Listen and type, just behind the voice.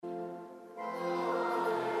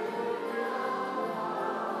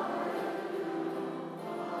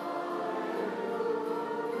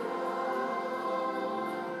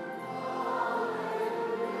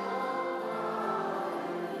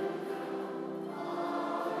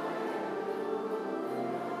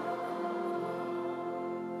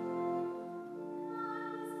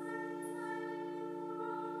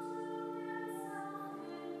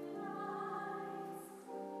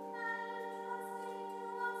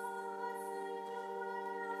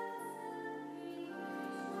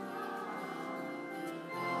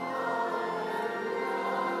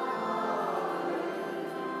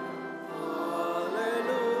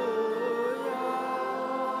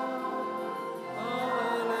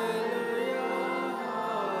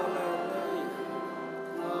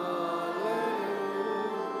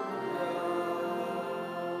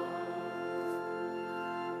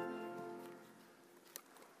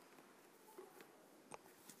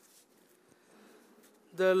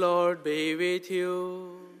The Lord be with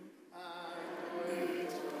you.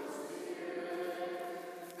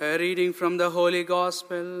 A reading from the Holy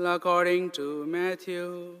Gospel according to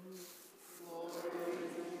Matthew.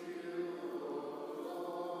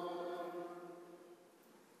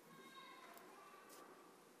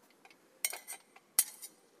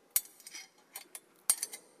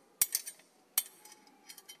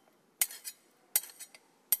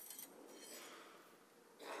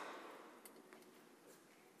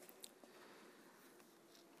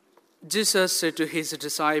 Jesus said to his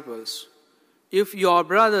disciples, "If your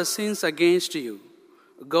brother sins against you,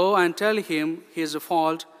 go and tell him his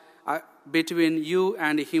fault between you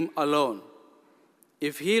and him alone.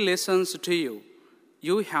 If he listens to you,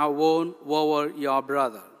 you have won over your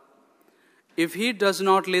brother. If he does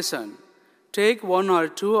not listen, take one or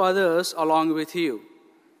two others along with you,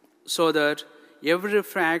 so that every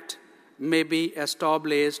fact may be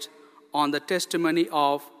established on the testimony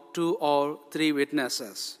of 2 or 3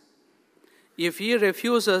 witnesses. If he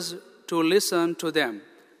refuses to listen to them,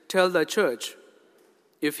 tell the church.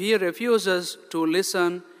 If he refuses to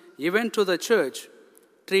listen even to the church,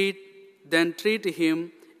 treat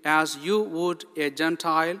him as you would a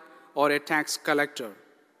Gentile or a tax collector.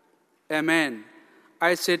 Amen.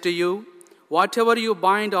 I say to you, whatever you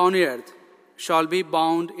bind on earth shall be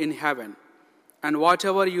bound in heaven, and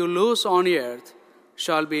whatever you loose on earth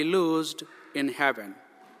shall be loosed in heaven."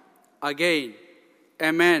 Again,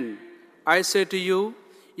 amen. I say to you,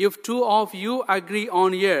 if 2 of you agree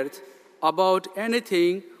on earth about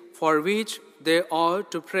anything for which they are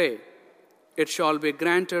to pray, it shall be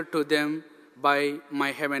granted to them by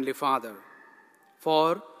my heavenly Father.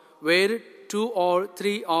 For where 2 or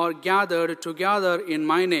 3 are gathered together in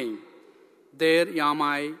my name, there am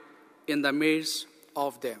I in the midst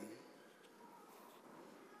of them.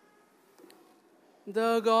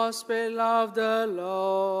 The Gospel of the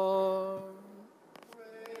Lord.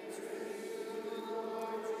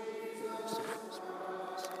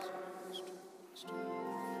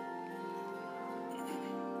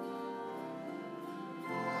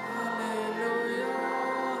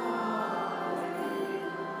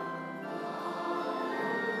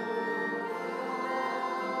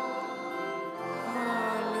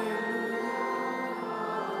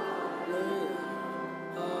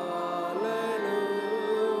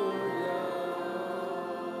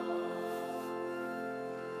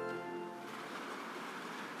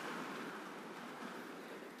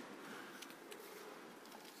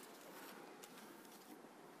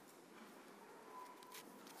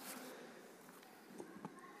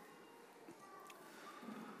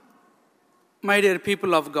 My dear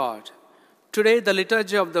people of God, today the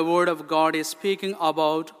liturgy of the Word of God is speaking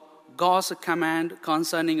about God's command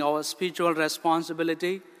concerning our spiritual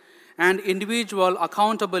responsibility and individual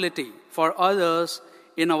accountability for others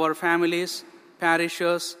in our families,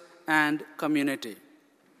 parishes, and community.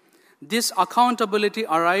 This accountability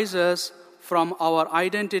arises from our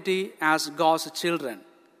identity as God's children,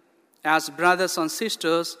 as brothers and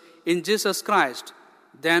sisters in Jesus Christ.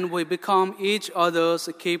 Then we become each other's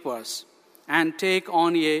keepers and take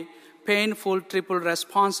on a painful triple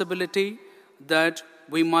responsibility that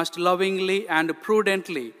we must lovingly and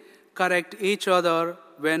prudently correct each other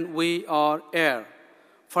when we are err,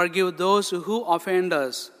 forgive those who offend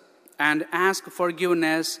us, and ask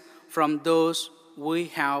forgiveness from those we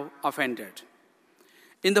have offended.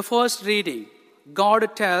 In the first reading,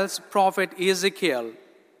 God tells prophet Ezekiel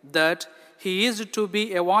that he is to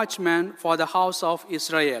be a watchman for the house of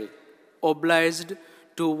Israel, obliged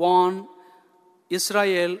to warn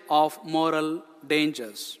Israel of moral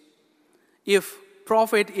dangers. If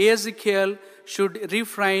prophet Ezekiel should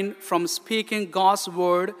refrain from speaking God's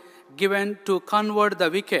word given to convert the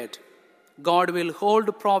wicked, God will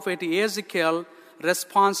hold prophet Ezekiel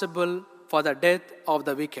responsible for the death of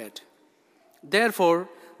the wicked. Therefore,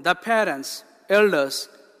 the parents, elders,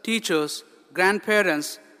 teachers,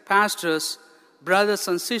 grandparents, pastors, brothers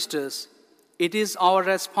and sisters, it is our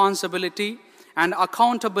responsibility and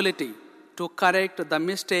accountability to correct the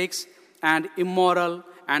mistakes and immoral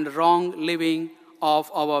and wrong living of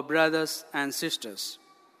our brothers and sisters.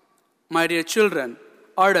 My dear children,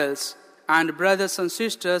 adults, and brothers and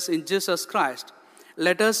sisters in Jesus Christ,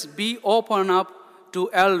 let us be open up to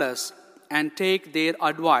elders and take their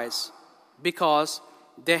advice, because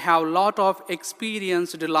they have a lot of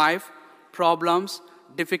experienced life, problems,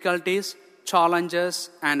 difficulties, challenges,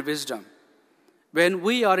 and wisdom. When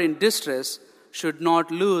we are in distress, should not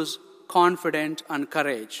lose confidence and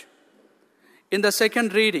courage. In the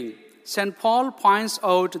second reading, St. Paul points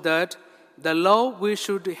out that the love we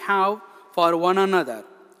should have for one another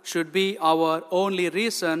should be our only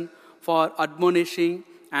reason for admonishing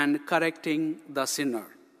and correcting the sinner.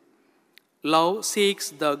 Love seeks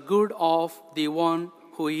the good of the one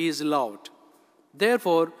who is loved.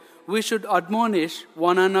 Therefore, we should admonish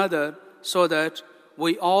one another so that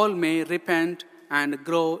we all may repent and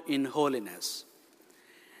grow in holiness.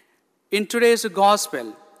 In today's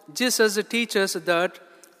gospel, Jesus teaches that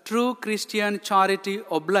true Christian charity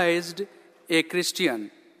obliged a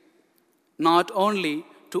Christian not only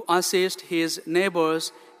to assist his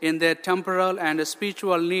neighbors in their temporal and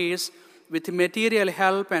spiritual needs with material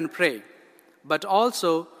help and prayer, but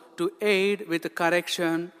also to aid with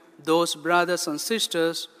correction those brothers and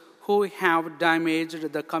sisters who have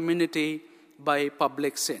damaged the community by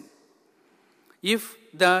public sin. If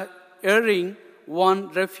the erring one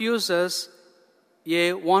refuses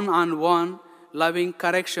a one-on-one loving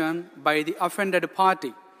correction by the offended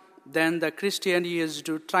party, then the Christian is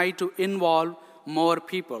to try to involve more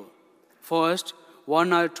people. First,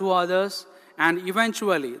 one or two others, and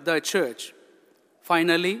eventually the church.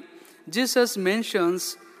 Finally, Jesus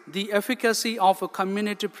mentions the efficacy of a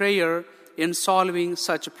community prayer in solving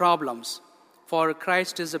such problems, for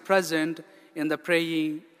Christ is present in the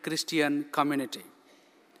praying Christian community.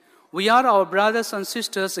 We are our brothers and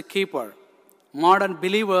sisters' keeper. Modern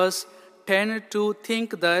believers tend to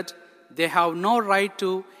think that they have no right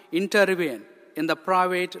to intervene in the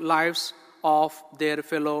private lives of their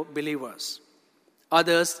fellow believers.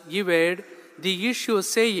 Others evade the issue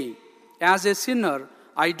saying, as a sinner,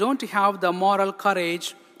 I don't have the moral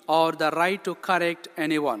courage or the right to correct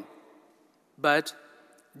anyone. But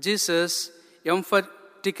Jesus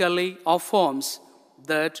emphatically affirms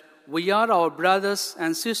that we are our brothers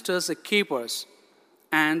and sisters' keepers,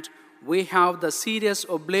 and we have the serious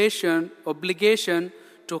obligation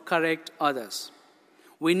to correct others.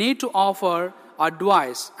 We need to offer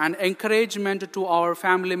advice and encouragement to our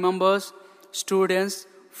family members, students,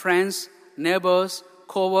 friends, neighbors,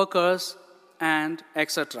 co-workers, and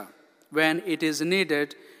etc. when it is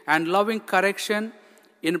needed, and loving correction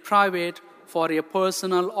in private for a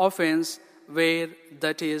personal offense where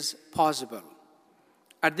that is possible.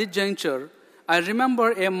 At this juncture, I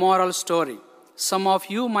remember a moral story. Some of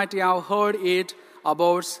you might have heard it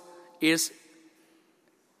about. Is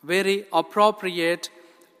very appropriate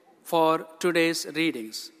for today's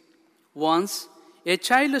readings. Once, a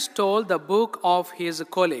child stole the book of his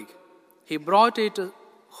colleague. He brought it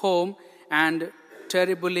home and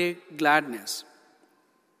terribly gladness.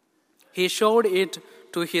 He showed it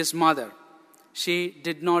to his mother. She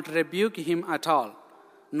did not rebuke him at all,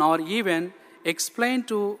 nor even explain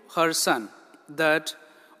to her son that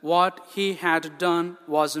what he had done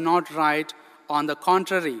was not right. On the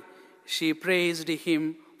contrary, she praised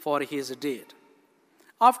him for his deed.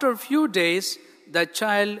 After a few days, the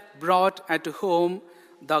child brought at home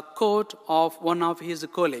the coat of one of his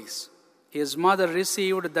colleagues. His mother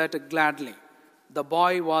received that gladly. The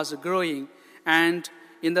boy was growing, and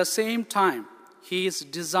in the same time, his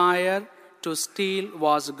desire to steal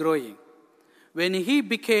was growing. When he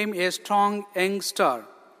became a strong youngster,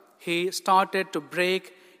 he started to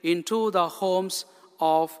break into the homes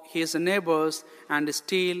of his neighbors and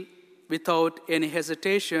steal without any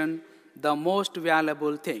hesitation the most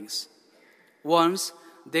valuable things. Once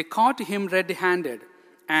they caught him red-handed,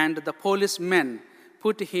 and the policemen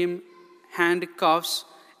put him handcuffs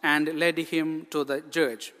and led him to the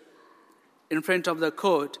judge. In front of the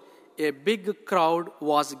court, a big crowd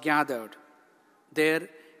was gathered. There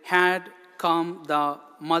had come the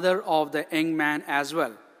mother of the young man as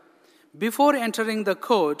well. Before entering the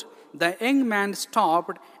court, the young man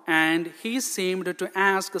stopped and he seemed to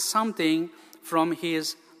ask something from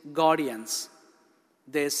his guardians.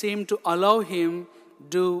 They seemed to allow him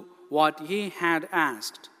do what he had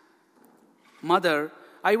asked. "Mother,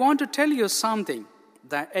 I want to tell you something,"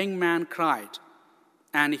 the young man cried,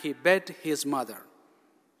 and he begged his mother.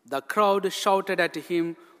 The crowd shouted at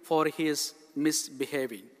him for his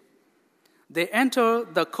misbehaving. They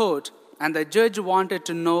entered the court, and the judge wanted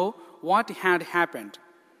to know what had happened.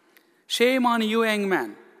 "Shame on you, young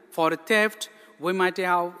man. For theft, we might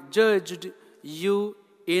have judged you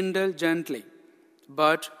indulgently.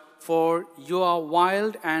 But for your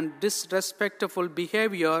wild and disrespectful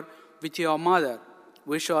behavior with your mother,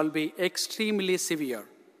 we shall be extremely severe,"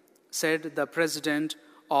 said the president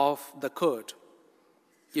of the court.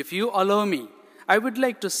 "If you allow me, I would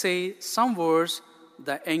like to say some words,"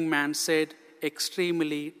 the young man said,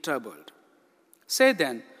 extremely troubled. "Say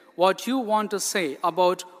then what you want to say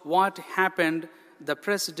about what happened," the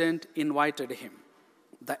president invited him.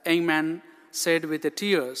 The young man said with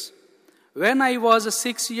tears, "When I was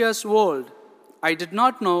 6 years old, I did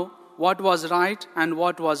not know what was right and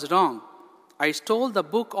what was wrong. I stole the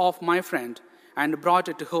book of my friend, and brought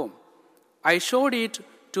it home. I showed it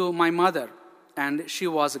to my mother, and she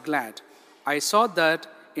was glad. I saw that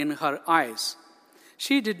in her eyes.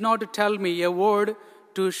 She did not tell me a word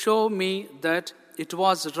to show me that it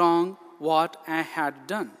was wrong what I had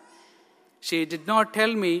done. She did not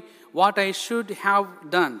tell me what I should have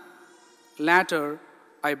done. Later,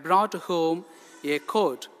 I brought home a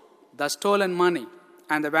coat, the stolen money,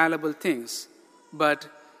 and the valuable things, but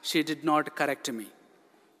she did not correct me.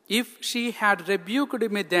 If she had rebuked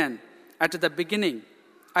me then, at the beginning,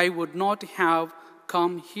 I would not have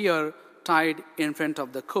come here tied in front of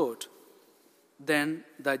the court. Then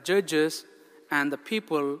the judges and the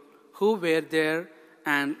people who were there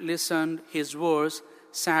and listened his words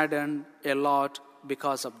saddened a lot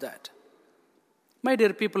because of that. My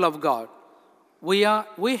dear people of God, we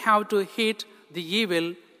have to hit the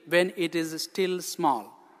evil when it is still small,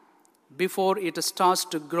 before it starts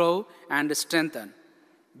to grow and strengthen.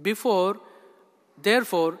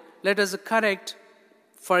 Therefore, let us correct,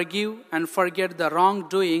 forgive, and forget the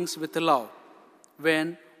wrongdoings with love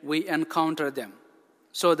when we encounter them,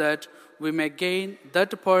 so that we may gain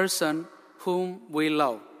that person whom we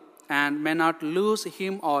love and may not lose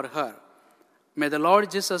him or her. May the Lord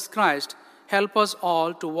Jesus Christ help us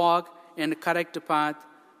all to walk in a correct path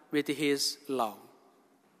with his love.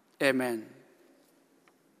 Amen.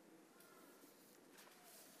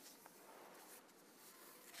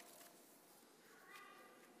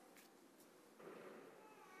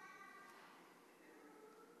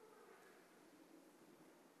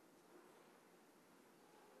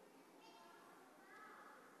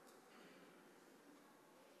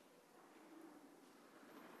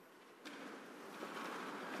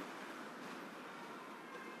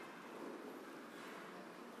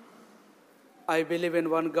 I believe in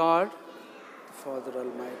one God, the Father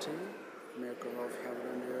Almighty, maker of heaven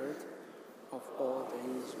and earth, of all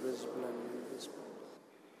things visible and invisible.